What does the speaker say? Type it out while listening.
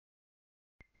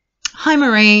Hi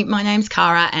Marie, my name's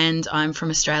Cara and I'm from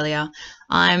Australia.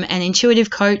 I'm an intuitive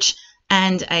coach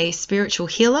and a spiritual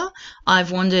healer.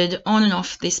 I've wandered on and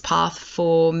off this path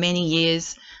for many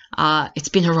years. It's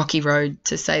been a rocky road,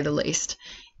 to say the least.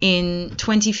 In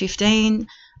 2015,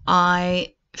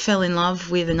 I fell in love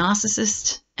with a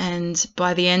narcissist, and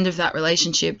by the end of that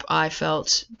relationship, I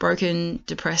felt broken,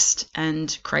 depressed,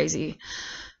 and crazy.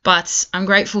 But I'm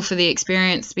grateful for the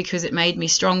experience because it made me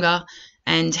stronger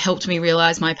and helped me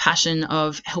realize my passion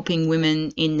of helping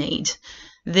women in need.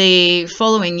 The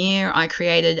following year, I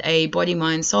created a Body,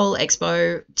 Mind, Soul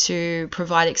Expo to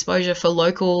provide exposure for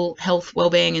local health,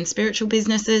 wellbeing, and spiritual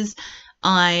businesses.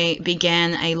 I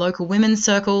began a local women's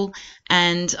circle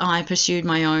and I pursued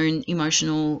my own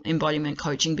emotional embodiment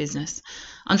coaching business.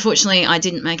 Unfortunately, I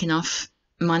didn't make enough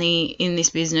money in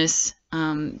this business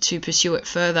to pursue it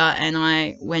further, and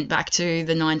I went back to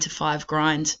the 9-to-5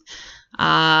 grind.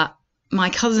 My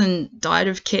cousin died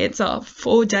of cancer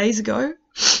 4 days ago,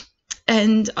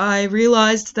 and I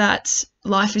realized that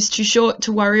life is too short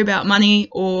to worry about money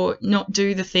or not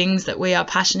do the things that we are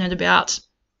passionate about.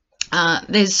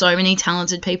 There's so many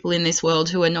talented people in this world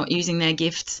who are not using their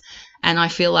gifts, and I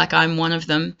feel like I'm one of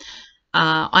them.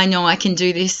 I know I can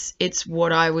do this. It's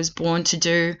what I was born to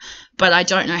do, but I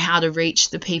don't know how to reach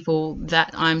the people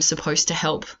that I'm supposed to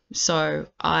help. So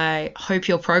I hope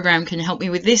your program can help me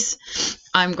with this.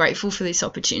 I'm grateful for this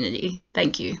opportunity.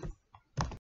 Thank you.